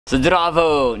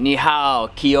Zdravo, ni hao,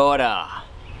 kia ora.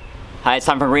 Hi, it's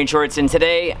Tom from GreenShortz, and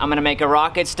today I'm gonna make a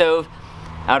rocket stove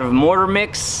out of mortar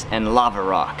mix and lava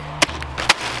rock.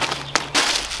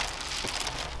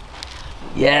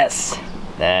 Yes,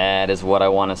 that is what I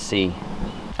wanna see.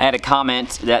 I had a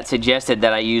comment that suggested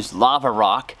that I use lava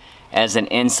rock as an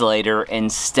insulator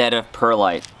instead of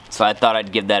perlite, so I thought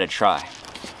I'd give that a try.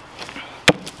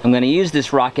 I'm gonna use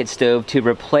this rocket stove to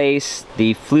replace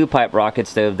the flue pipe rocket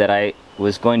stove that I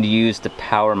was going to use to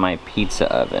power my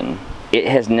pizza oven. It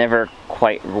has never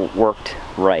quite worked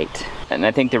right. And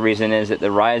I think the reason is that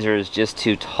the riser is just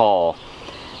too tall.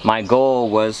 My goal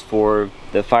was for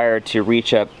the fire to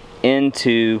reach up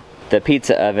into the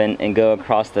pizza oven and go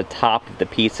across the top of the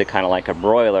pizza, kind of like a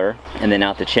broiler, and then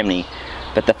out the chimney.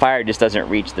 But the fire just doesn't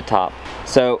reach the top.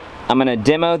 So I'm gonna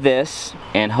demo this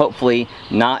and hopefully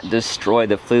not destroy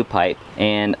the flue pipe,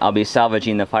 and I'll be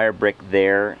salvaging the fire brick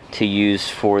there to use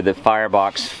for the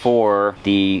firebox for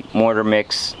the mortar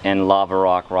mix and lava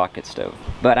rock rocket stove.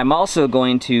 But I'm also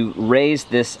going to raise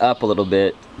this up a little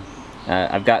bit.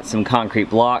 I've got some concrete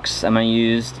blocks I'm gonna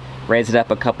use, raise it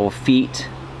up a couple feet,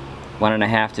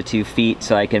 1.5 to 2 feet,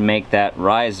 so I can make that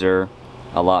riser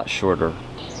a lot shorter.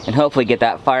 And hopefully get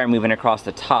that fire moving across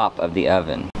the top of the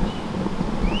oven.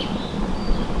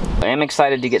 I am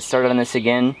excited to get started on this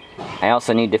again. I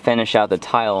also need to finish out the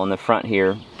tile on the front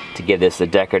here to give this a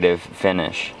decorative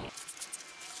finish.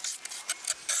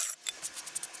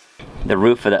 The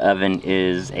roof of the oven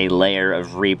is a layer of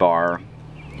rebar,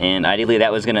 and ideally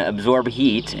that was going to absorb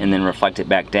heat and then reflect it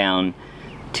back down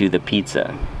to the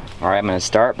pizza. Alright, I'm going to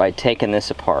start by taking this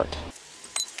apart.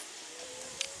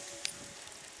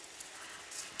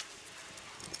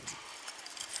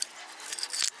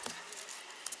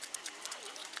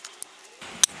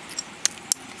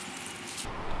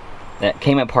 That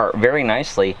came apart very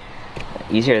nicely,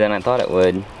 easier than I thought it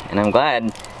would, and I'm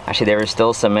glad. Actually, there was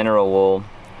still some mineral wool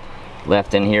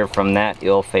left in here from that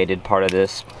ill-fated part of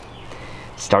this.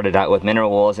 Started out with mineral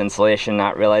wool as insulation,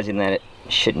 not realizing that it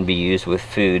shouldn't be used with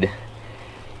food.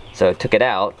 So I took it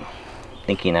out,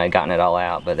 thinking I'd gotten it all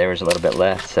out, but there was a little bit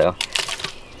left, so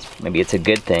maybe it's a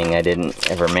good thing I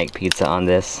didn't ever make pizza on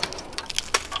this.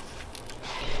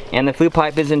 And the flue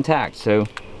pipe is intact, so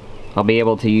I'll be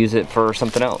able to use it for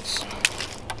something else.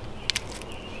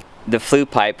 The flue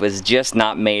pipe was just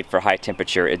not made for high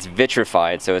temperature. It's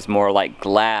vitrified, so it's more like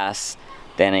glass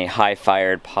than a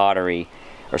high-fired pottery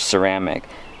or ceramic.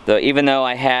 Though, even though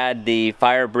I had the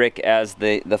fire brick as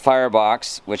the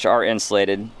firebox, which are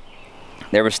insulated,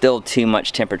 there was still too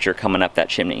much temperature coming up that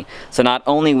chimney. So not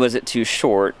only was it too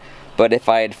short, but if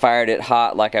I had fired it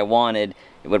hot like I wanted,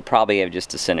 it would probably have just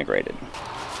disintegrated.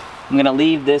 I'm gonna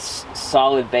leave this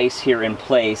solid base here in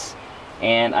place,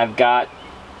 and I've got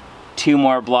 2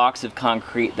 more blocks of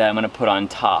concrete that I'm gonna put on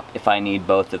top if I need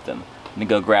both of them. Let me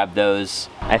go grab those.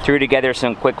 I threw together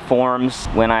some quick forms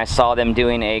when I saw them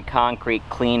doing a concrete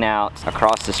clean out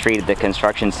across the street at the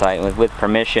construction site. With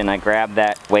permission, I grabbed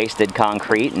that wasted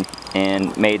concrete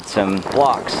and made some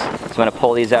blocks. So I'm gonna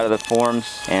pull these out of the forms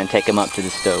and take them up to the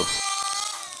stove.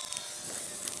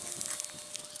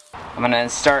 I'm gonna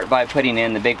start by putting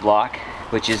in the big block,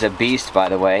 which is a beast, by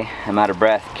the way. I'm out of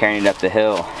breath carrying it up the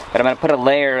hill. But I'm gonna put a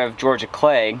layer of Georgia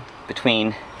clay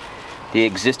between the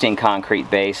existing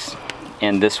concrete base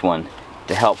and this one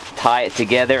to help tie it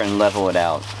together and level it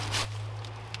out.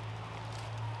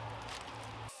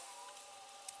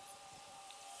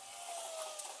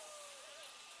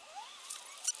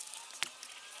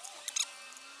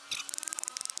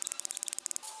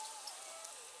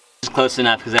 It's close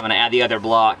enough because I'm gonna add the other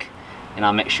block, and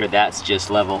I'll make sure that's just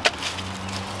level.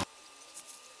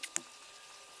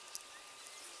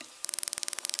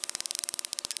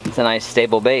 It's a nice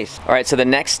stable base. Alright, so the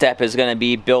next step is going to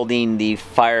be building the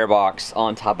firebox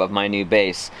on top of my new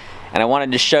base. And I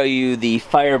wanted to show you the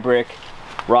fire brick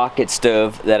rocket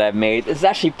stove that I've made. This is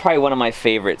actually probably one of my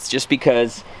favorites, just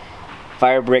because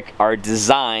fire brick are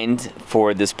designed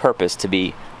for this purpose, to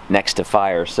be next to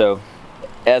fire. So,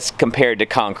 as compared to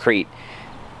concrete,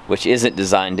 which isn't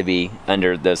designed to be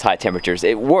under those high temperatures.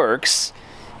 It works,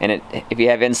 and if you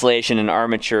have insulation and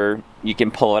armature, you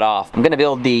can pull it off. I'm gonna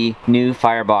build the new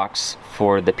firebox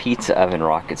for the pizza oven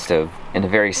rocket stove in a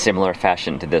very similar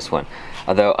fashion to this one,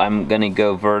 although I'm gonna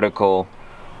go vertical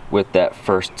with that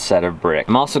first set of brick.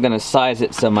 I'm also gonna size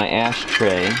it so my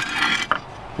ashtray,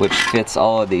 which fits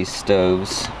all of these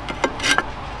stoves,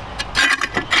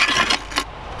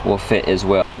 will fit as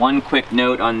well. One quick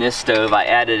note on this stove, I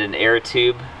added an air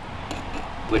tube,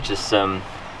 which is some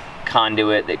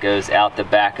conduit that goes out the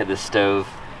back of the stove,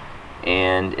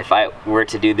 and if I were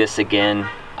to do this again,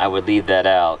 I would leave that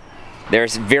out.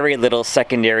 There's very little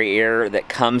secondary air that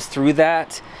comes through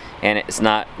that, and it's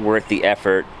not worth the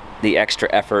effort, the extra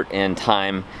effort and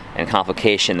time and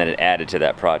complication that it added to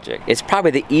that project. It's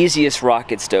probably the easiest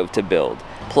rocket stove to build.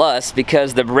 Plus,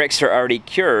 because the bricks are already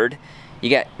cured, you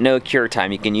got no cure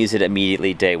time. You can use it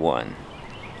immediately day one,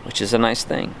 which is a nice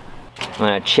thing. I'm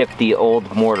gonna chip the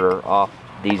old mortar off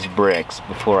these bricks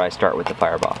before I start with the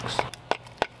firebox.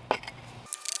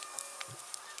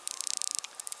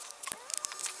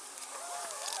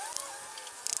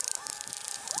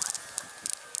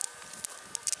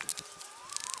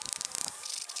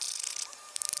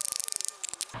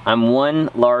 I'm one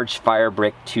large fire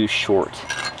brick too short,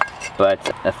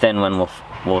 but a thin one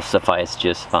will suffice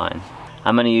just fine.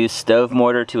 I'm gonna use stove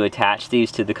mortar to attach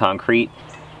these to the concrete.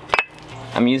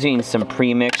 I'm using some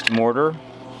pre-mixed mortar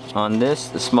on this,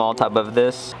 the small tub of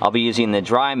this. I'll be using the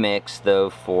dry mix though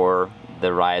for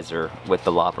the riser with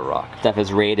the lava rock. Stuff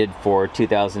is rated for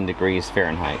 2000 degrees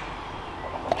Fahrenheit.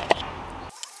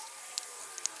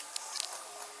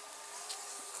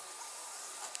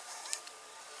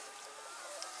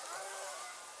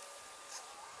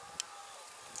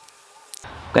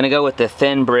 I'm gonna go with the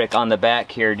thin brick on the back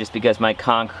here just because my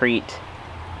concrete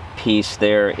piece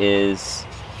there is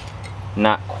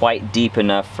not quite deep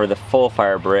enough for the full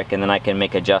fire brick, and then I can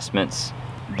make adjustments.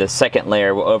 The second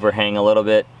layer will overhang a little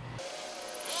bit.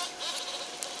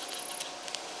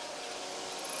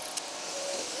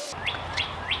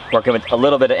 Working with a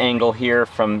little bit of angle here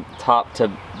from top to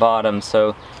bottom,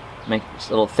 so make it a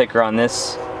little thicker on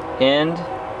this end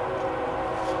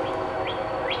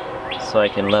so I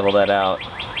can level that out.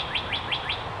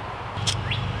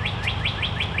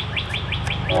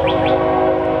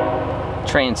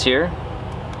 Trains here.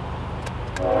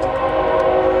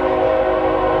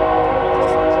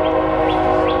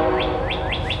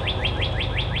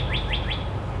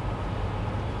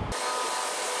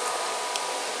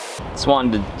 Just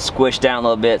wanted to squish down a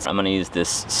little bit. I'm going to use this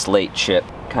slate chip,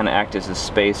 kind of act as a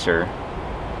spacer.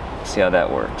 See how that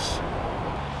works.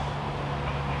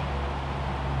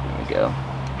 There we go.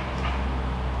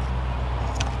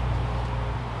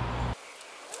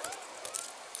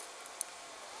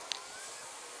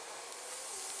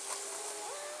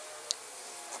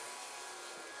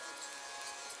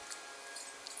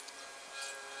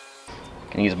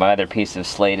 I can use my other piece of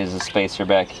slate as a spacer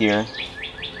back here.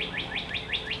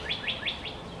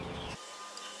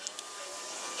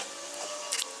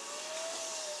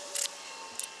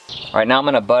 Alright, now I'm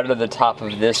going to butter the top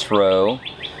of this row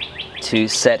to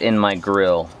set in my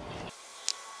grill.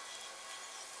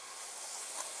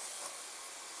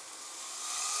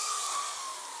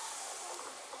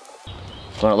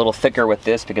 So I'm a little thicker with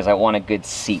this because I want a good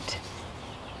seat.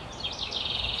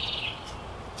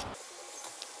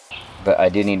 But I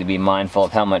do need to be mindful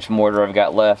of how much mortar I've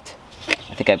got left.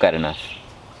 I think I've got enough.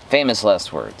 Famous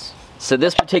last words. So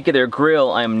this particular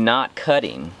grill I'm not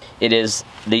cutting. It is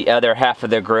the other half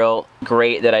of the grill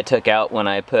grate that I took out when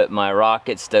I put my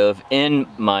rocket stove in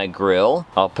my grill.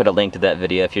 I'll put a link to that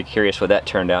video if you're curious what that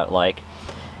turned out like.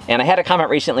 And I had a comment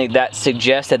recently that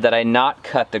suggested that I not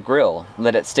cut the grill,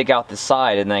 let it stick out the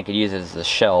side, and then I could use it as a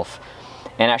shelf.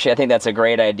 And actually I think that's a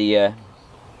great idea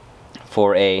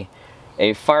for a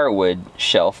firewood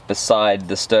shelf beside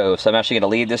the stove. So I'm actually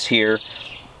going to leave this here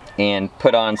and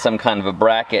put on some kind of a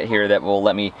bracket here that will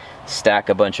let me stack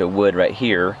a bunch of wood right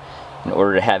here in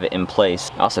order to have it in place.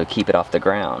 Also keep it off the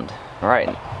ground.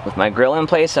 Alright, with my grill in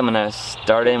place, I'm going to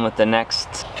start in with the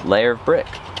next layer of brick.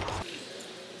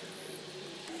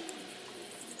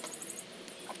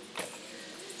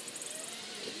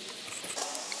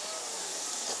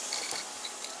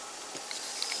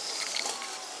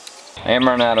 I am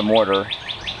running out of mortar.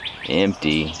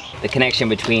 Empty. The connection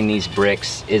between these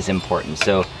bricks is important,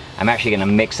 so I'm actually going to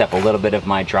mix up a little bit of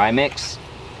my dry mix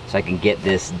so I can get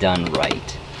this done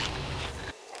right.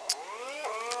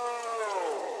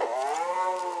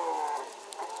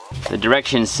 The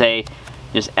directions say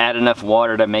just add enough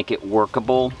water to make it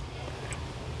workable.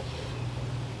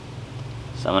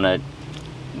 So I'm going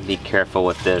to be careful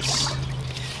with this.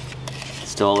 It's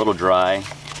still a little dry.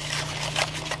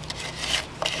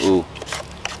 Ooh.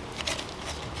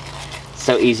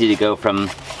 So easy to go from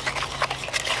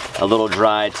a little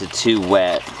dry to too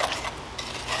wet.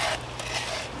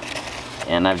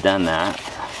 And I've done that.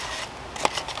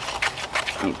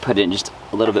 Let me put in just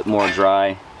a little bit more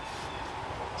dry.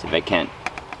 See if I can't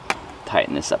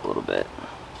tighten this up a little bit.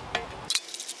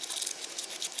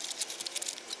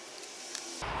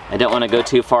 I don't want to go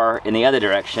too far in the other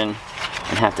direction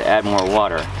and have to add more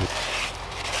water.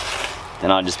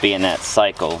 Then I'll just be in that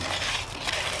cycle.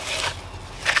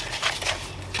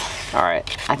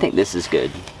 Alright, I think this is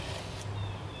good.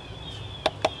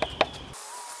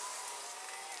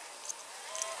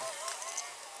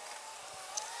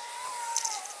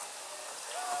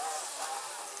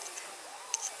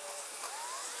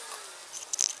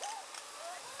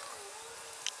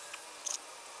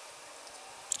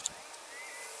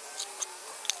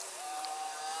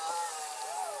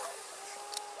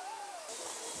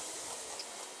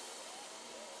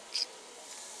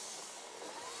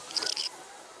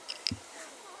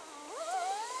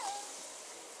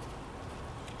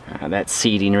 got that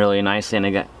seating really nicely, and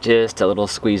I got just a little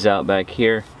squeeze out back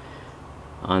here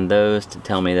on those to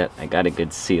tell me that I got a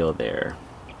good seal there.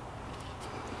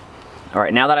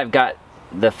 Alright, now that I've got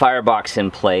the firebox in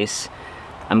place,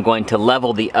 I'm going to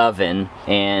level the oven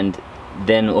and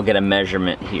then we'll get a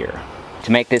measurement here.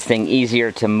 To make this thing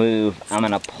easier to move, I'm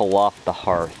going to pull off the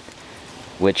hearth,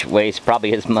 which weighs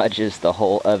probably as much as the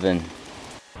whole oven.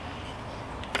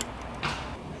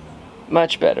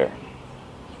 Much better.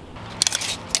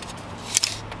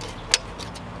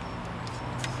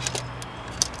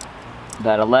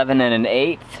 About 11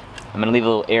 1/8. I'm going to leave a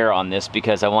little air on this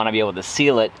because I want to be able to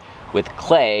seal it with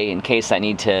clay in case I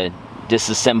need to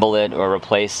disassemble it or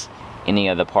replace any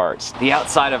of the parts. The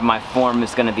outside of my form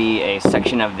is going to be a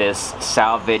section of this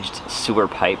salvaged sewer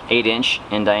pipe, 8"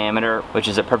 in diameter, which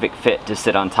is a perfect fit to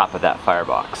sit on top of that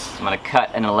firebox. I'm going to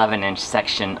cut an 11"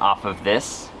 section off of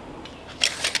this.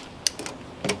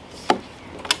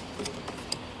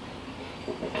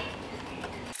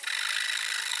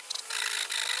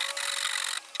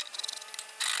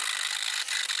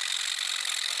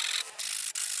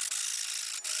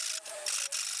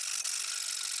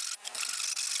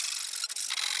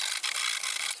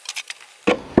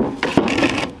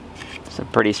 It's a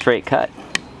pretty straight cut.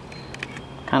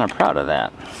 Kind of proud of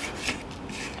that.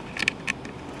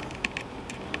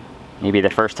 Maybe the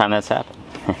first time that's happened.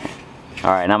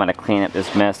 Alright, now I'm going to clean up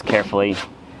this mess carefully,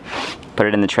 put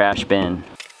it in the trash bin.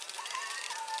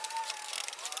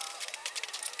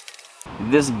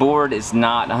 This board is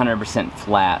not 100%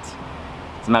 flat.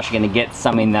 So I'm actually going to get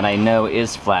something that I know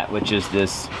is flat, which is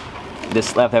this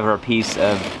leftover piece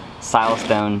of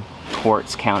silestone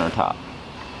quartz countertop.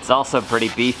 It's also pretty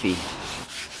beefy.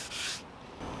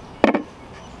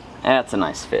 That's a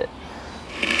nice fit.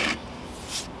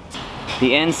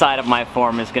 The inside of my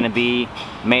form is going to be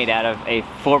made out of a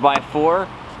 4x4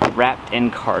 wrapped in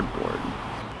cardboard.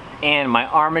 And my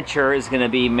armature is going to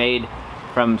be made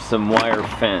from some wire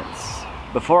fence.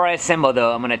 Before I assemble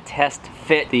though, I'm going to test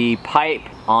fit the pipe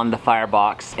on the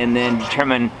firebox and then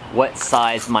determine what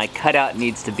size my cutout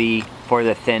needs to be for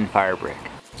the thin fire brick.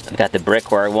 I've got the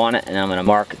brick where I want it, and I'm going to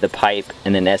mark the pipe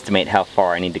and then estimate how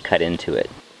far I need to cut into it.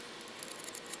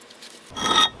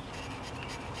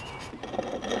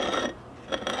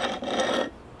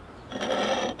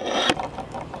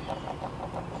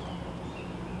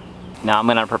 Now I'm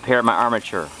going to prepare my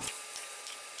armature.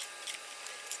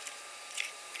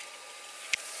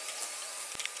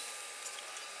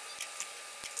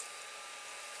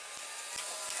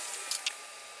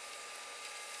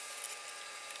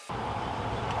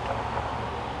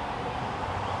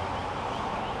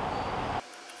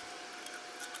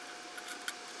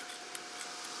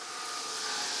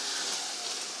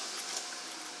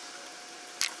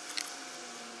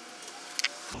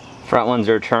 Front ones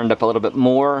are turned up a little bit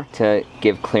more to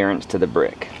give clearance to the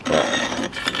brick. But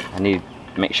I need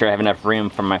to make sure I have enough room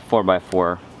for my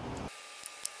 4x4.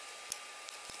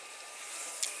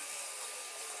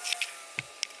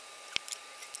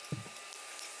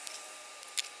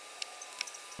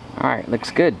 Alright,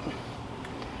 looks good.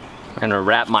 I'm going to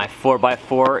wrap my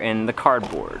 4x4 in the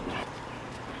cardboard.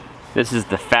 This is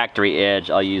the factory edge.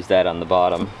 I'll use that on the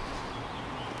bottom.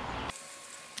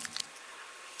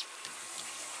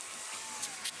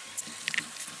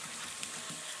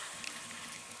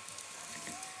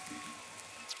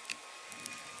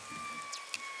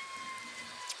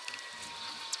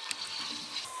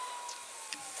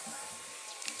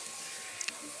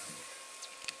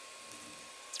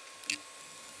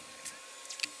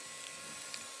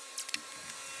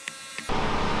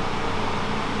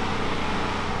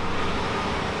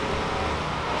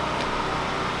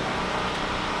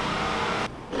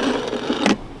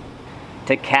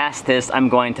 To cast this, I'm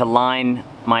going to line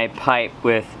my pipe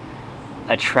with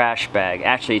a trash bag,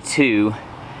 actually 2.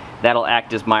 That'll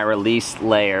act as my release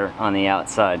layer on the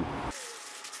outside.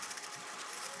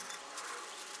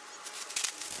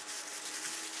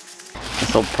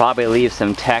 This will probably leave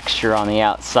some texture on the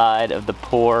outside of the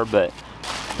pour, but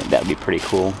I think that would be pretty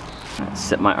cool.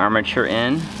 Set my armature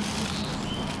in.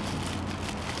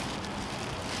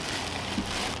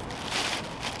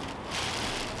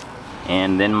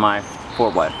 And then my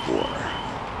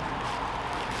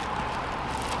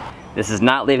 4x4. This is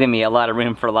not leaving me a lot of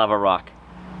room for lava rock.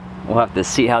 We'll have to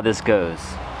see how this goes.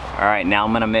 Alright, now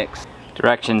I'm gonna mix.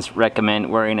 Directions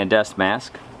recommend wearing a dust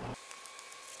mask.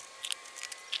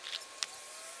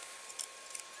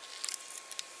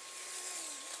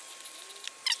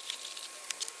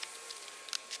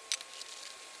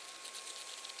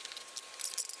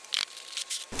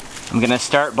 I'm gonna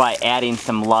start by adding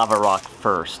some lava rock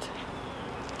first.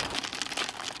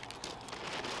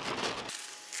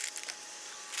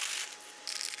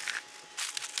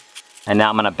 And now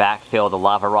I'm going to backfill the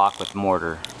lava rock with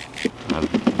mortar. I'm going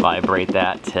to vibrate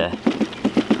that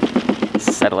to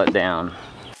settle it down.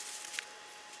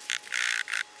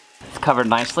 It's covered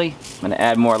nicely. I'm going to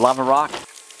add more lava rock.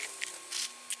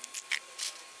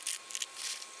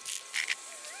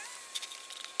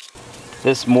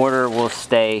 This mortar will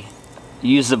stay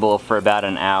usable for about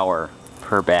an hour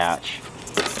per batch.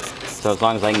 So as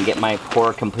long as I can get my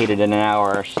pour completed in an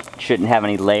hour, I shouldn't have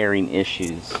any layering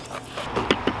issues.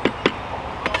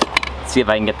 Let's see if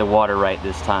I can get the water right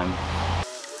this time.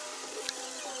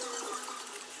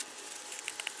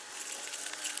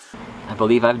 I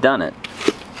believe I've done it.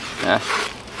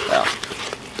 Well.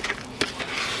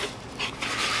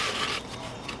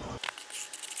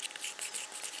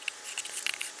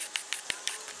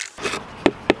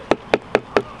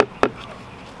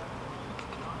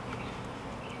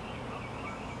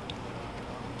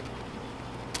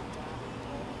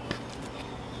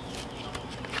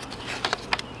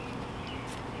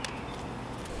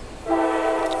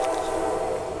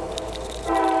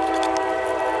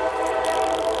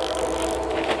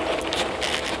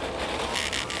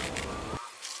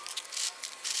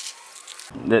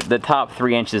 The top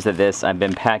 3 inches of this I've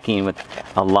been packing with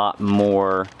a lot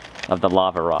more of the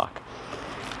lava rock.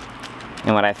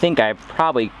 And what I think I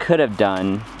probably could have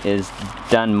done is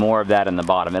done more of that in the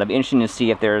bottom. It'll be interesting to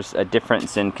see if there's a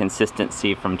difference in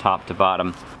consistency from top to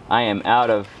bottom. I am out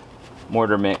of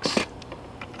mortar mix,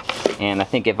 and I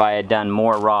think if I had done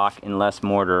more rock and less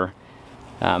mortar,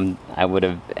 I would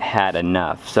have had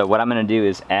enough. So what I'm going to do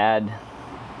is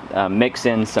mix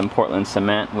in some Portland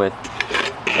cement with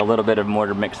a little bit of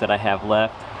mortar mix that I have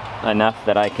left, enough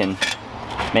that I can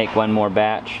make one more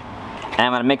batch. And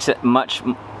I'm going to mix it much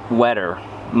wetter,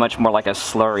 much more like a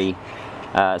slurry,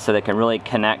 so they can really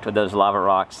connect with those lava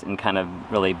rocks and kind of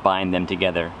really bind them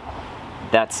together.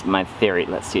 That's my theory.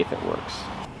 Let's see if it works.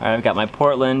 All right, I've got my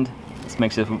Portland. Let's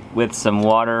mix it with some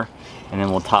water, and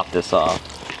then we'll top this off.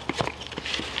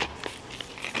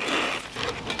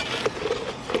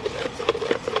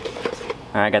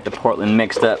 All right, I got the Portland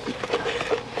mixed up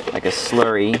like a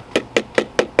slurry.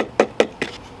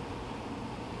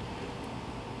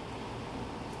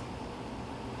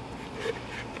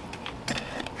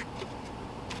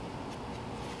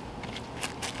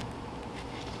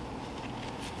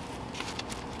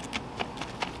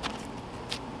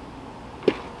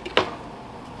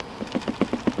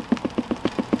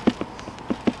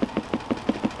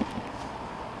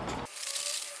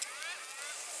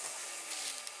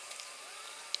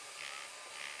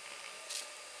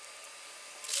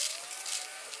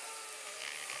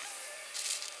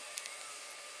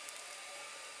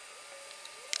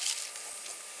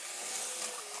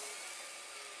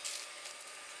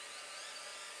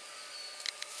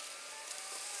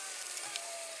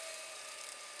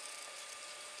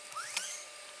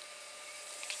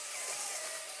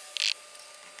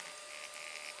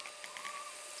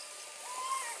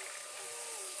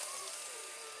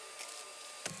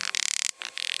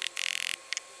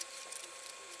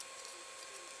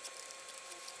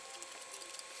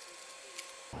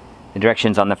 The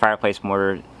directions on the fireplace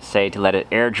mortar say to let it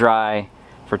air dry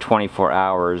for 24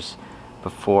 hours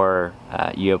before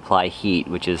you apply heat,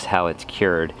 which is how it's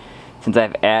cured. Since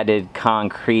I've added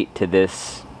concrete to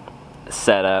this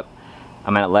setup,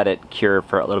 I'm going to let it cure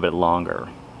for a little bit longer.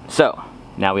 So,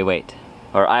 now we wait.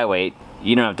 Or I wait.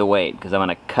 You don't have to wait, because I'm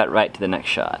going to cut right to the next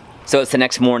shot. So it's the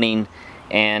next morning,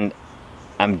 and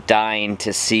I'm dying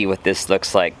to see what this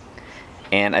looks like.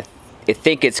 And I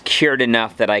think it's cured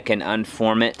enough that I can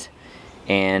unform it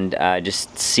and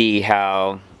just see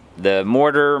how the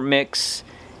mortar mix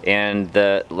and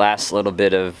the last little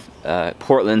bit of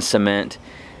Portland cement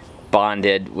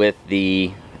bonded with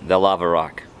the lava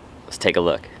rock. Let's take a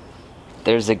look.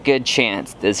 There's a good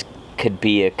chance this could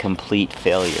be a complete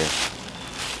failure.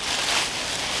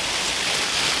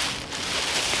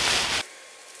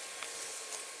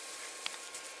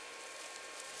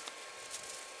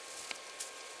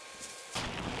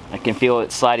 I can feel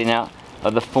it sliding out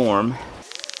of the form.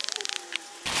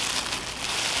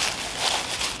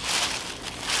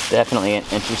 Definitely an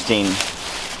interesting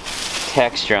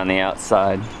texture on the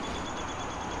outside.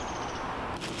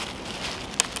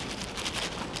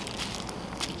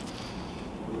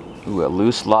 Ooh, a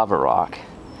loose lava rock.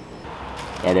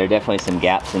 Yeah, there are definitely some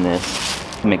gaps in this.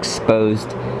 Some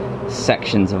exposed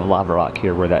sections of lava rock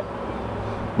here where that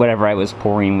whatever I was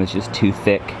pouring was just too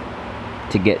thick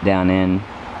to get down in.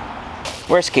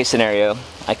 Worst case scenario,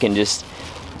 I can just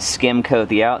skim coat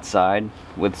the outside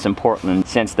with some Portland,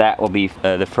 since that will be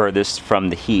the furthest from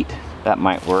the heat. That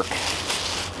might work.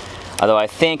 Although I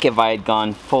think if I had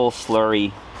gone full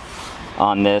slurry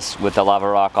on this with the lava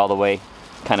rock all the way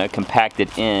kind of compacted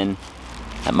in.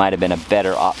 That might have been a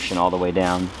better option all the way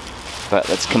down. But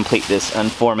let's complete this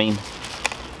unforming.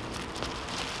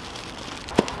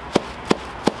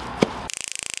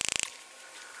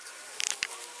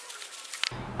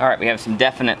 Alright, we have some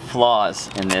definite flaws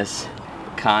in this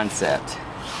concept.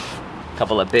 A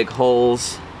couple of big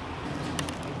holes.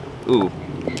 Ooh,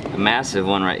 a massive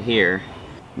one right here.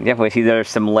 You definitely see there's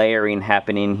some layering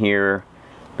happening here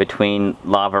between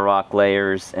lava rock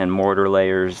layers and mortar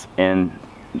layers, and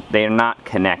they're not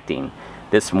connecting.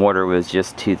 This mortar was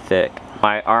just too thick.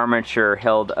 My armature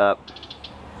held up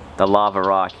the lava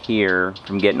rock here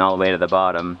from getting all the way to the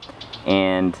bottom,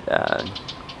 and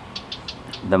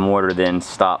the mortar then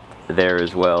stopped there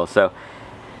as well. So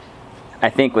I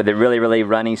think with a really, really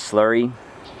runny slurry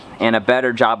and a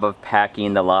better job of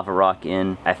packing the lava rock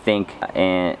in, I think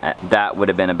that would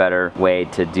have been a better way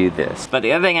to do this. But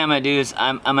the other thing I'm gonna do is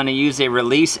I'm gonna use a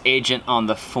release agent on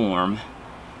the form,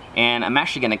 and I'm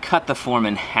actually gonna cut the form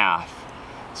in half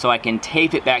so I can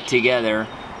tape it back together,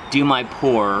 do my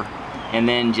pour, and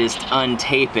then just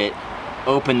untape it,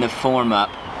 open the form up,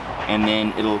 and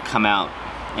then it'll come out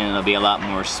and it'll be a lot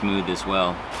more smooth as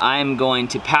well. I'm going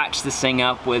to patch this thing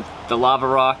up with the lava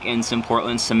rock and some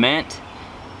Portland cement,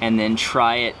 and then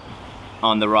try it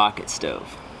on the rocket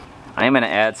stove. I'm gonna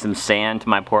add some sand to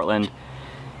my Portland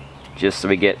just so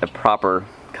we get a proper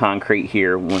concrete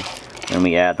here when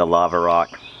we add the lava rock.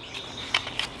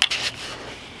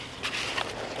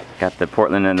 Got the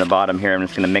Portland in the bottom here. I'm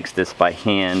just gonna mix this by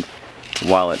hand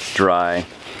while it's dry.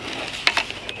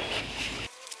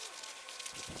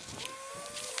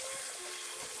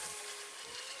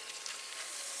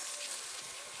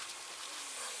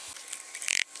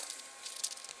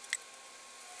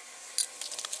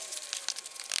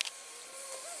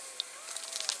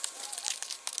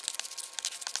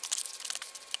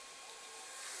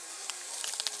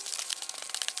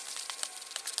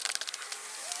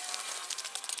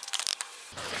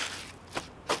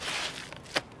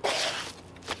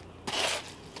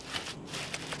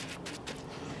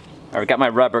 I've got my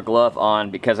rubber glove on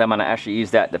because I'm going to actually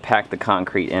use that to pack the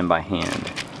concrete in by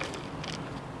hand.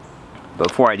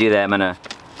 Before I do that, I'm going to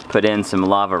put in some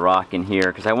lava rock in here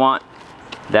because I want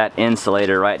that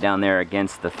insulator right down there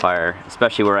against the fire,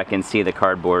 especially where I can see the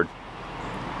cardboard.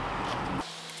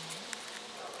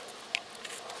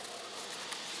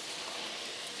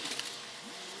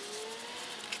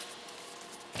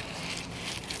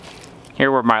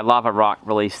 Here where my lava rock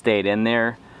really stayed in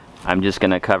there, I'm just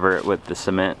going to cover it with the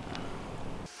cement.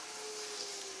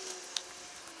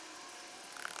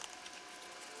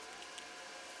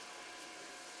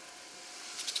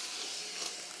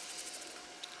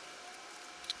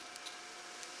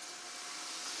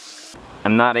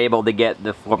 I'm not able to get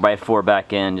the 4x4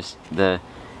 back in, it's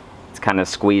kind of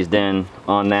squeezed in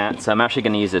on that. So I'm actually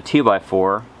going to use a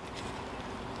 2x4,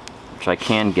 which I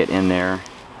can get in there,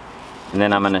 and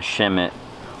then I'm going to shim it.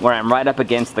 Where I'm right up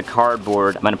against the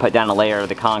cardboard, I'm going to put down a layer of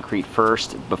the concrete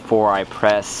first before I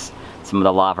press some of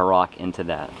the lava rock into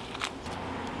that.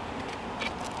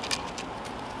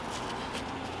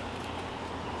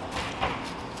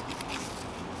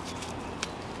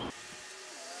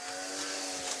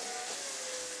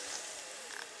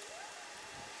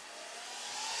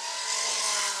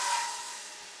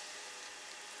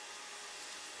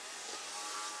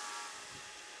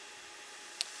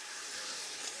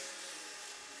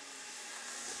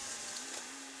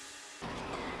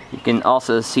 You can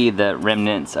also see the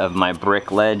remnants of my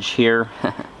brick ledge here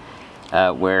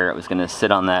where it was going to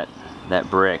sit on that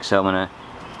brick. So I'm going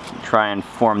to try and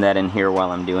form that in here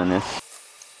while I'm doing this.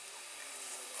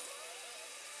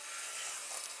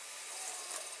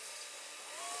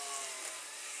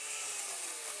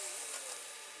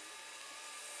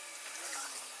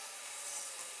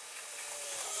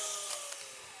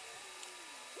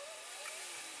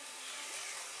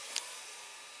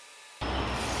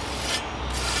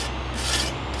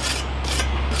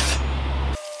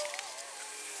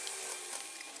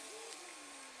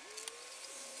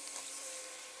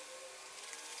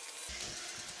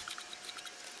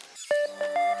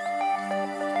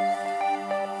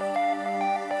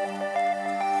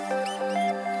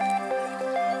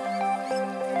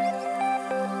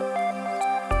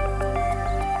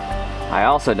 I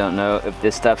also don't know if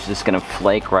this stuff's just gonna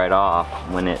flake right off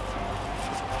when it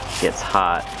gets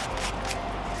hot.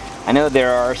 I know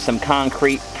there are some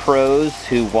concrete pros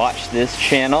who watch this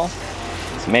channel,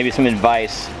 so maybe some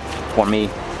advice for me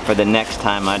for the next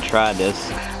time I try this.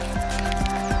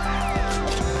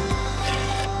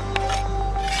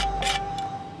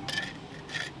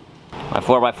 My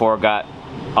 4x4 got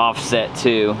offset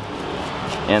too.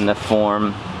 in the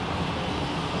form.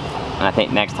 And I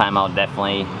think next time I'll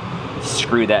definitely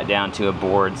screw that down to a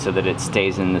board so that it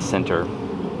stays in the center.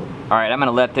 Alright, I'm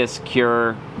gonna let this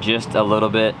cure just a little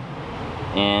bit,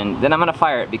 and then I'm gonna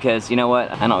fire it, because you know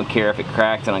what? I don't care if it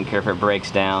cracks, I don't care if it breaks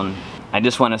down. I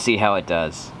just wanna see how it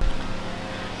does.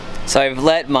 So I've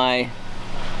let my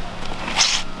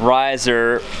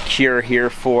riser cure here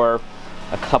for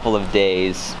a couple of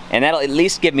days, and that'll at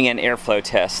least give me an airflow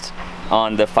test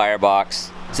on the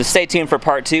firebox. So stay tuned for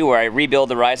part 2 where I rebuild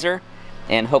the riser,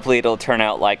 and hopefully it'll turn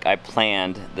out like I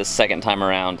planned the second time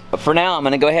around. But for now, I'm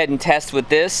gonna go ahead and test with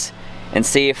this and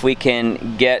see if we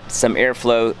can get some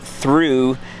airflow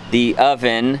through the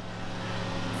oven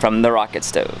from the rocket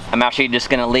stove. I'm actually just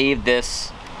gonna leave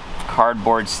this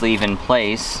cardboard sleeve in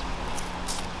place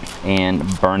and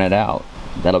burn it out.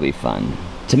 That'll be fun.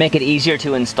 To make it easier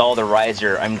to install the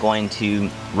riser, I'm going to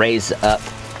raise up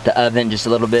the oven just a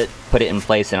little bit, put it in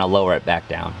place, and I'll lower it back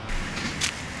down.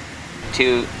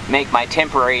 To make my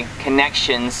temporary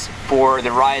connections for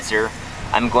the riser,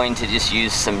 I'm going to just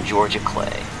use some Georgia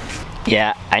clay.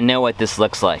 Yeah, I know what this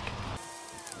looks like.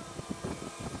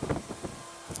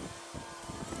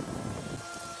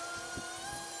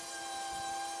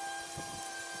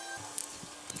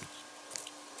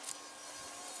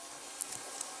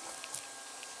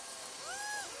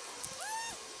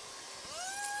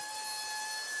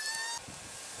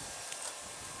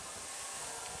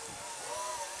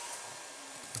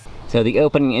 So the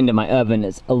opening into my oven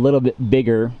is a little bit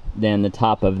bigger than the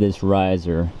top of this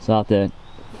riser, so I'll have to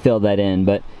fill that in.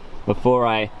 But before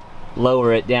I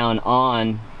lower it down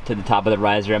on to the top of the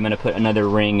riser, I'm going to put another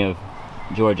ring of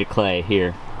Georgia clay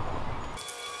here.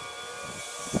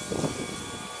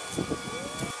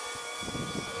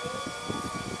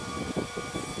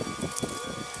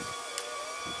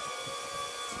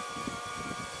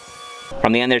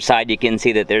 From the underside, you can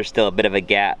see that there's still a bit of a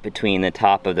gap between the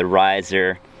top of the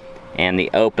riser and the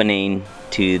opening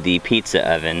to the pizza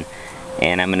oven,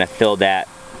 and I'm going to fill that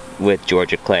with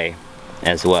Georgia clay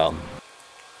as well.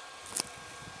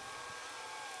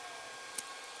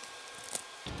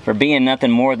 For being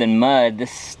nothing more than mud,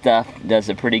 this stuff does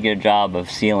a pretty good job of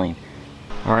sealing.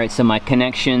 Alright, so my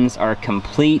connections are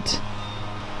complete.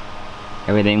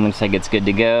 Everything looks like it's good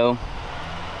to go.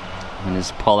 I'm going to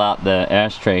just pull out the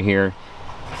ashtray here,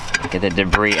 get the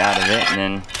debris out of it, and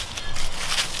then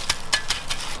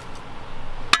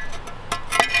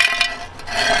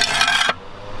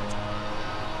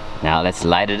now let's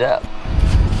light it up.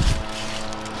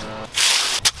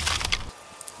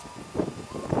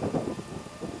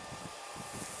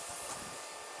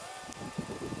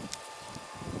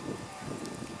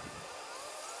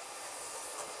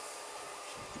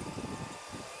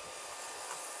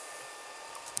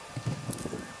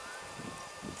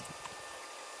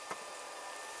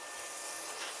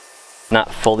 Not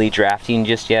fully drafting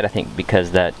just yet, I think,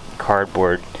 because that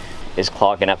cardboard is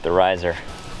clogging up the riser.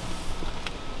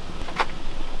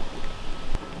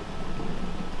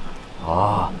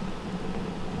 Oh.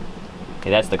 Okay,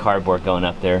 that's the cardboard going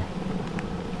up there.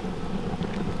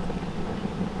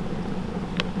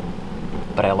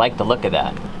 But I like the look of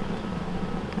that.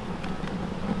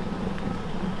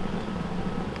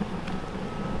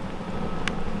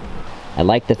 I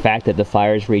like the fact that the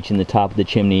fire is reaching the top of the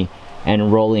chimney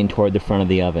and rolling toward the front of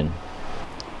the oven.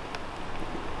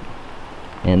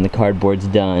 And the cardboard's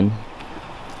done.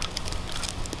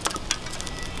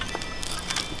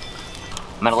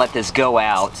 I'm gonna let this go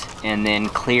out and then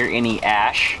clear any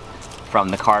ash from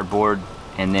the cardboard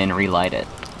and then relight it.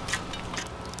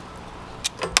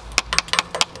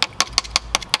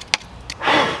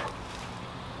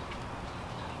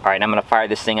 Alright, I'm gonna fire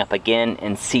this thing up again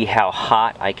and see how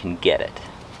hot I can get it.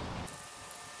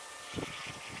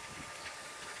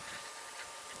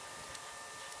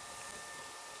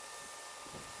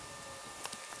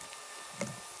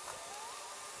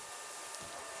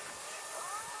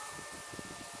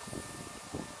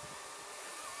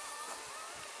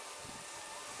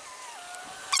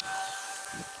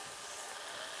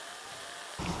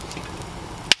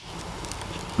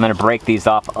 I'm going to break these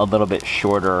off a little bit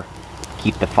shorter,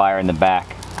 keep the fire in the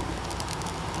back.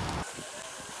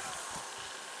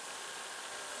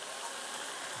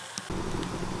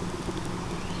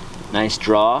 Nice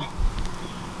draw.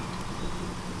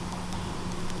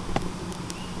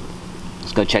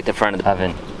 Let's go check the front of the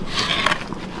oven.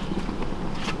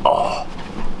 Oh!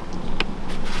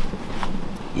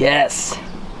 Yes!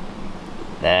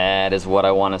 That is what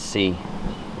I want to see.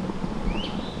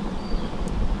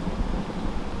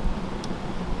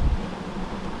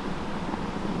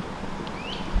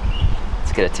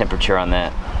 Let's get a temperature on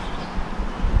that.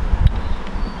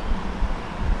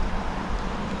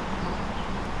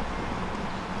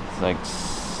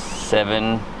 It's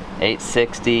like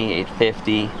 860,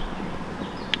 850.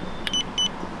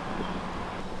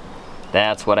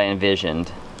 That's what I envisioned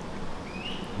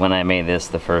when I made this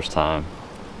the first time.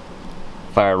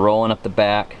 Fire rolling up the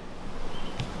back,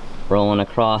 rolling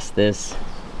across this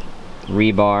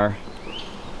rebar,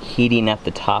 heating at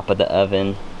the top of the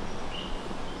oven.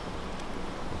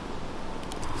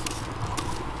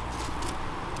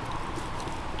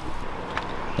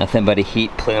 Nothing but a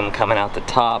heat plume coming out the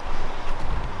top.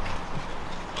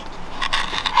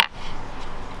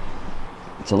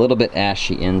 It's a little bit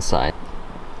ashy inside.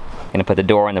 I'm gonna put the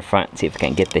door in the front and see if I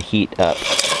can get the heat up.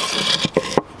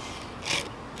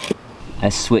 I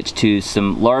switched to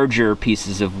some larger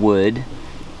pieces of wood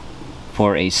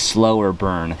for a slower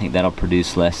burn. I think that'll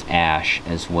produce less ash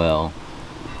as well.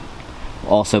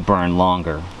 Also burn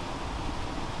longer.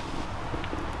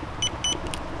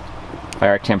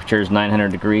 Fire temperature is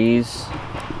 900 degrees.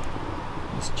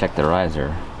 Let's check the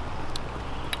riser.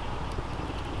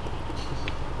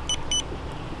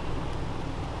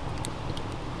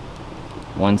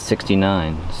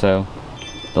 $169. So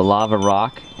the lava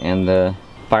rock and the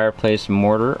fireplace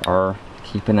mortar are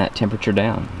keeping that temperature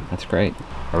down. That's great.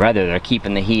 Or rather, they're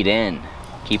keeping the heat in,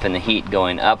 keeping the heat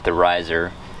going up the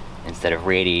riser instead of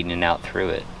radiating out through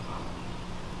it.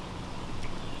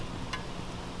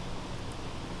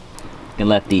 And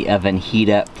let the oven heat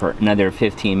up for another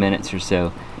 15 minutes or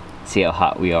so. See how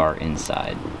hot we are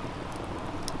inside.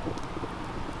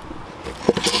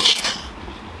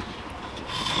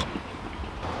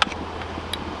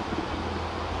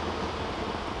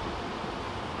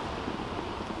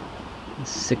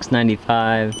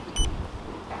 $695.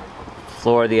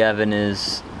 Floor of the oven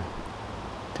is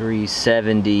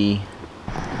 $370.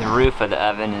 The roof of the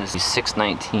oven is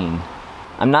 $619.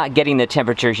 I'm not getting the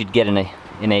temperatures you'd get in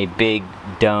a big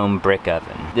dome brick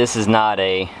oven. This is not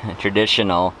a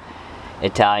traditional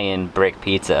Italian brick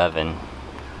pizza oven.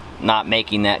 Not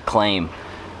making that claim,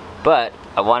 but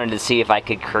I wanted to see if I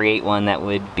could create one that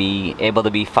would be able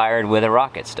to be fired with a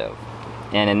rocket stove.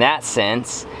 And in that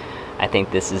sense, I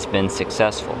think this has been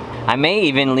successful. I may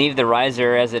even leave the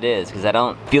riser as it is because I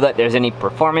don't feel like there's any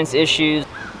performance issues.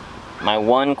 My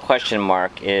one question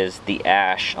mark is the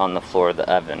ash on the floor of the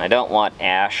oven. I don't want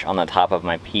ash on the top of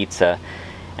my pizza.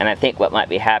 And I think what might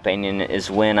be happening is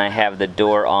when I have the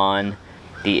door on,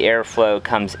 the airflow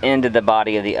comes into the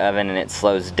body of the oven and it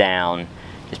slows down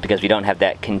just because we don't have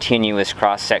that continuous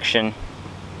cross section.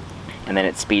 And then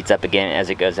it speeds up again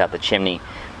as it goes out the chimney.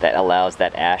 That allows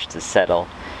that ash to settle.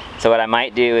 So what I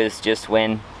might do is just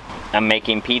when I'm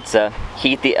making pizza,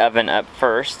 heat the oven up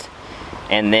first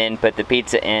and then put the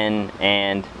pizza in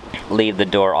and leave the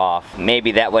door off.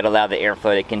 Maybe that would allow the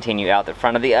airflow to continue out the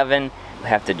front of the oven. We'll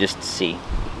have to just see.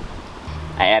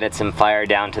 I added some fire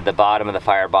down to the bottom of the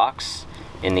firebox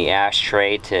in the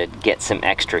ashtray to get some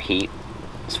extra heat.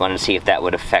 Just wanted to see if that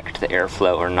would affect the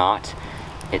airflow or not.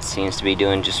 It seems to be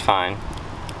doing just fine.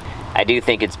 I do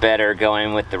think it's better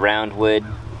going with the round wood,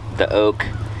 the oak,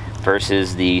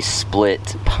 versus the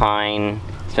split pine,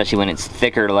 especially when it's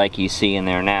thicker like you see in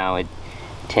there now. It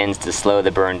tends to slow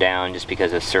the burn down just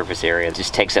because of surface area. It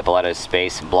just takes up a lot of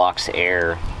space, blocks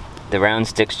air. The round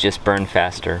sticks just burn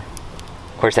faster.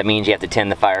 Of course, that means you have to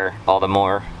tend the fire all the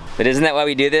more. But isn't that why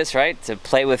we do this, right? To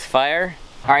play with fire?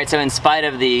 All right, so in spite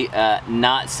of the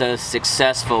not so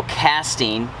successful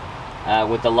casting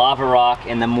with the lava rock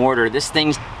and the mortar, this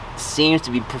thing seems to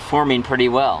be performing pretty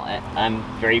well. I'm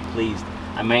very pleased.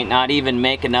 I might not even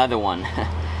make another one.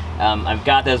 I've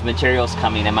got those materials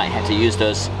coming. I might have to use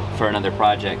those for another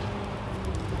project.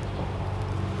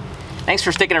 Thanks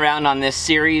for sticking around on this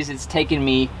series. It's taken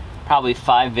me probably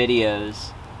 5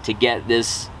 videos to get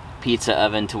this pizza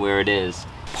oven to where it is.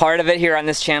 Part of it here on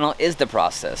this channel is the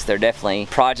process. There are definitely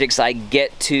projects I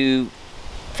get to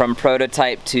from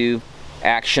prototype to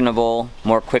actionable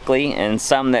more quickly, and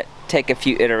some that take a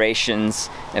few iterations,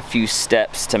 a few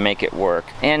steps to make it work.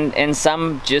 And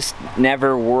some just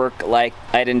never work like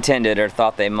I'd intended or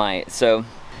thought they might. So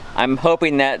I'm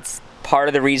hoping that's part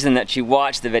of the reason that you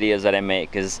watch the videos that I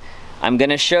make, is I'm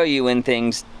gonna show you when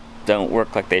things don't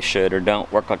work like they should or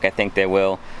don't work like I think they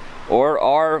will, or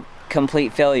are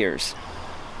complete failures.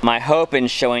 My hope in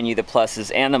showing you the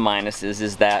pluses and the minuses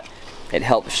is that it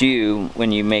helps you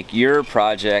when you make your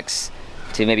projects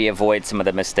to maybe avoid some of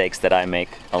the mistakes that I make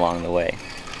along the way.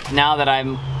 Now that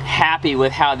I'm happy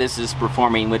with how this is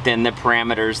performing within the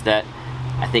parameters that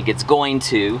I think it's going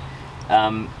to,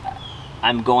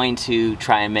 I'm going to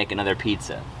try and make another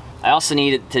pizza. I also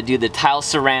need to do the tile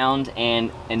surround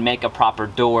and make a proper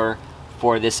door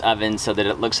for this oven so that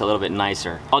it looks a little bit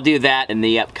nicer. I'll do that in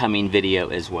the upcoming video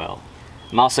as well.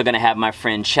 I'm also gonna have my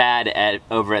friend Chad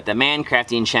over at the Man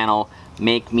Crafting channel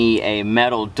make me a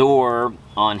metal door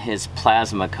on his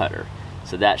plasma cutter.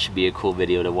 So that should be a cool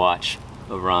video to watch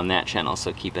over on that channel,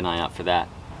 so keep an eye out for that.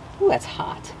 Ooh, that's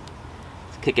hot.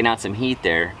 It's kicking out some heat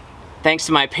there. Thanks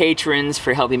to my patrons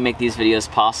for helping make these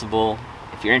videos possible.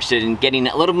 If you're interested in getting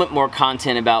a little bit more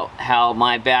content about how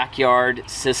my backyard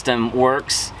system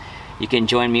works, you can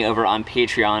join me over on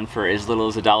Patreon for as little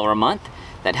as $1 a month.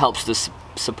 That helps to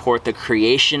support the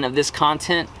creation of this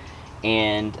content,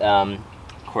 and of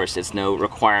course it's no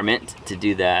requirement to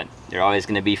do that. They're always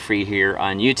going to be free here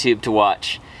on YouTube to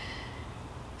watch.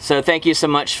 So thank you so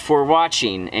much for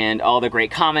watching and all the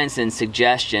great comments and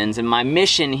suggestions. And my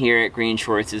mission here at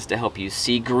GreenShortz is to help you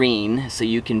see green so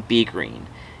you can be green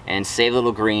and save a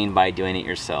little green by doing it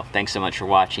yourself. Thanks so much for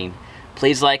watching.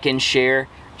 Please like and share.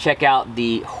 Check out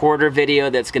the hoarder video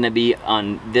that's going to be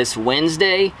on this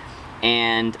Wednesday,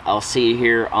 and I'll see you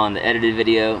here on the edited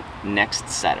video next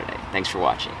Saturday. Thanks for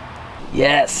watching.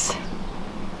 Yes,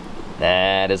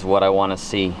 that is what I want to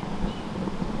see.